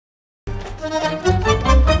Hello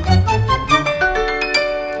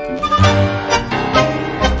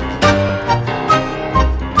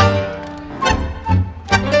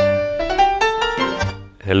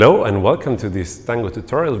and welcome to this Tango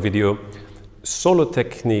tutorial video, solo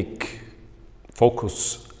technique,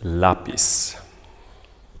 focus, Lapiz.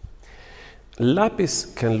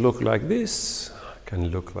 Lapiz can look like this, can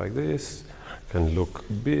look like this, can look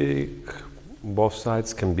big, both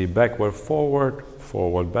sides can be backward, forward,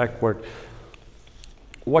 forward, backward.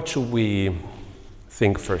 What should we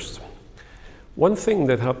think first? One thing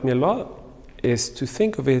that helped me a lot is to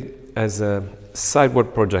think of it as a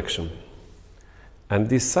sideward projection. And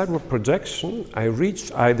this sideward projection, I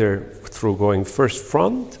reached either through going first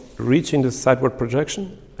front, reaching the sideward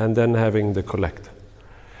projection, and then having the collect.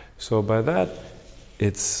 So by that,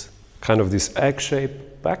 it's kind of this egg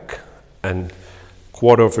shape back and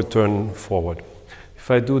quarter of a turn forward.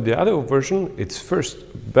 If I do the other version, it's first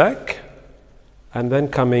back, and then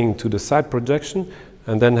coming to the side projection,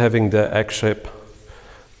 and then having the egg shape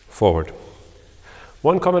forward.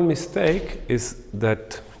 One common mistake is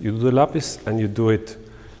that you do the Lapiz and you do it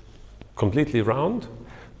completely round,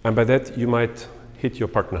 and by that you might hit your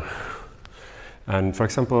partner. And for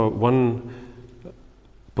example, one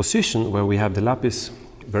position where we have the Lapiz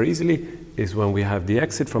very easily is when we have the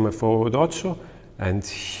exit from a forward ocho, and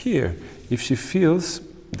here, if she feels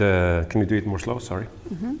the, can you do it more slow, sorry?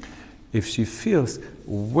 Mm-hmm. If she feels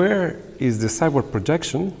where is the sideward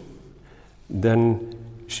projection, then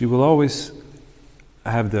she will always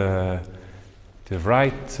have the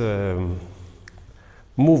right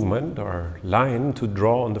movement or line to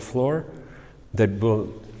draw on the floor that will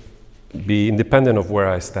be independent of where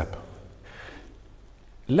I step.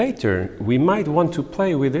 Later, we might want to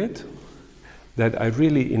play with it, that I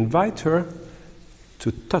really invite her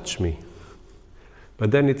to touch me,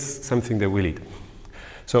 but then it's something that we lead.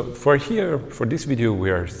 So for this video, we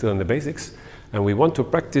are still in the basics, and we want to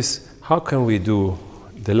practice how can we do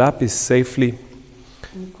the Lapiz safely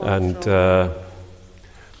and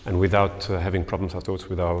without having problems afterwards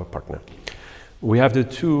with our partner. We have the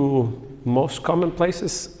two most common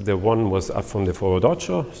places. The one was up from the forward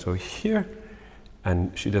ocho, so here,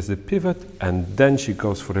 and she does the pivot, and then she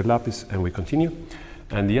goes for the Lapiz, and we continue.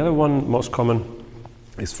 And the other one, most common,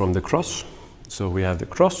 is from the cross. So we have the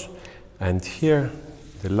cross, and here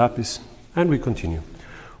the Lapiz, and we continue.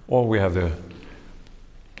 Or we have the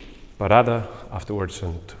parada afterwards,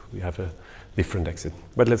 and we have a different exit.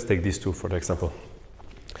 But let's take these two for the example.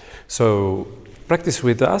 So practice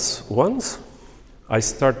with us once. I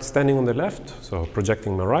start standing on the left, so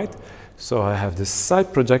projecting my right. So I have the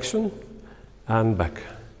side projection and back.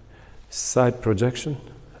 Side projection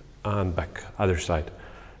and back. Other side.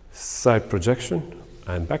 Side projection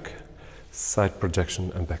and back. Side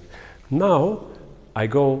projection and back. Now I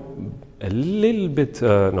go a little bit,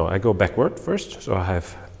 I go backward first. So I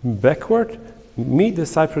have backward, meet the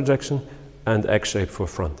side projection, and egg shape for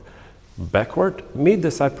front. Backward, meet the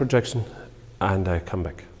side projection, and I come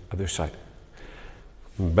back, other side.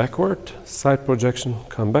 Backward, side projection,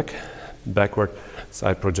 come back. Backward,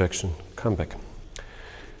 side projection, come back.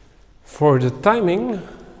 For the timing,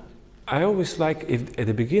 I always like if at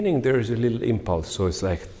the beginning there is a little impulse, so it's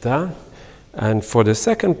like down. And for the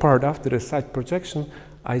second part, after the side projection,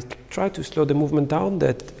 I try to slow the movement down,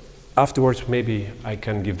 that afterwards maybe I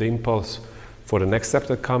can give the impulse for the next step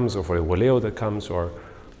that comes, or for the voleo that comes, or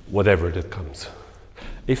whatever that comes.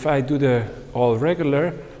 If I do the all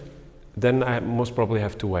regular, then I most probably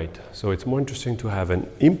have to wait. So it's more interesting to have an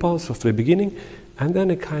impulse of the beginning, and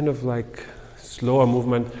then a kind of like slower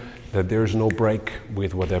movement, that there's no break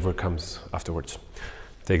with whatever comes afterwards.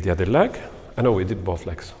 Take the other leg. I know we did both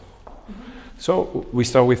legs. Mm-hmm. So we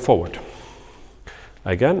start with forward.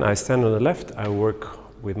 Again, I stand on the left, I work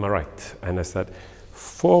with my right, and I start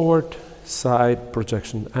forward, side,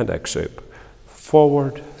 projection, and egg shape.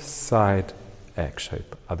 Forward, side, egg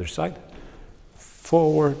shape. Other side.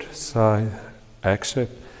 Forward, side, egg shape.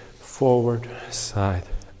 Forward, side,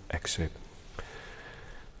 egg shape.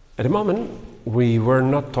 At the moment, we were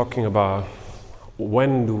not talking about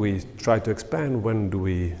when do we try to expand, when do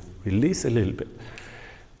we release a little bit.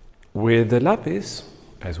 With the Lapiz,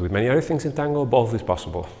 as with many other things in tango, both is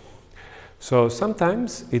possible. So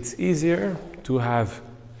sometimes it's easier to have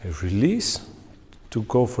a release to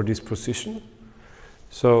go for this position.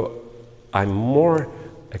 So I'm more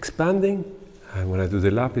expanding, and when I do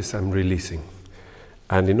the Lapiz, I'm releasing.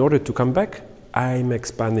 And in order to come back, I'm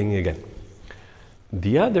expanding again.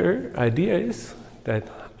 The other idea is that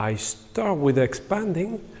I start with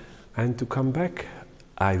expanding, and to come back,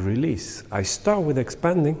 I release. I start with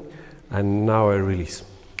expanding, and now I release.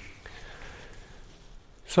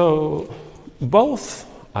 So both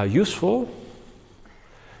are useful.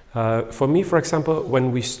 For me, for example,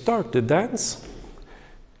 when we start the dance,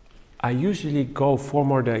 I usually go for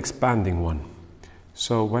more the expanding one.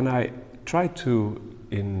 So when I try to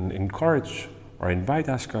encourage or invite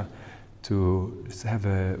Aska to have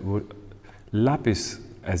a Lapiz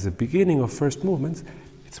as the beginning of first movements,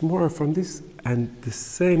 it's more from this, and the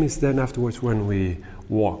same is then afterwards when we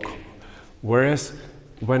walk. Whereas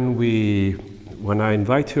when I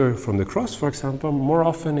invite her from the cross, for example, more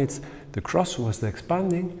often it's the cross was the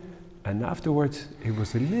expanding, and afterwards it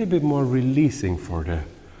was a little bit more releasing for the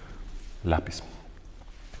Lapiz.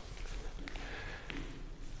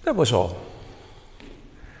 That was all.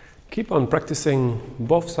 Keep on practicing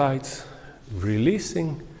both sides,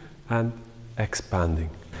 releasing and expanding.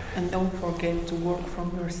 And don't forget to work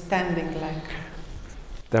from your standing leg.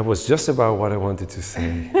 That was just about what I wanted to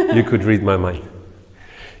say. You could read my mind.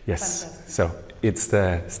 Yes. Fantastic. So it's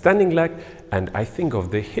the standing leg, and I think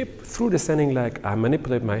of the hip. Through the standing leg, I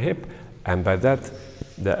manipulate my hip, and by that,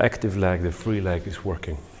 the active leg, the free leg, is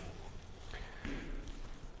working.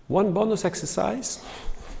 One bonus exercise.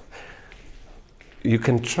 You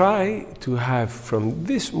can try to have from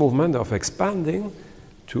this movement of expanding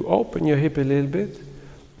to open your hip a little bit,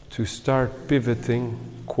 to start pivoting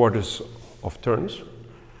quarters of turns,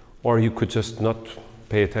 or you could just not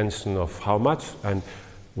pay attention of how much, and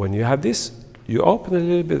when you have this, you open a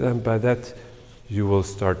little bit, and by that you will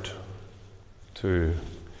start to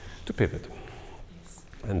pivot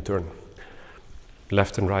and turn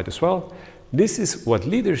left and right as well. This is what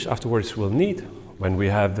leaders afterwards will need when we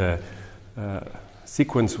have the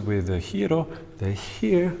sequence with the hero. The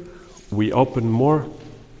here we open more,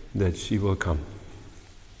 that she will come.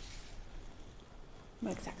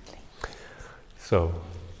 Exactly. So,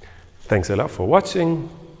 thanks a lot for watching.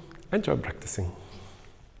 Enjoy practicing.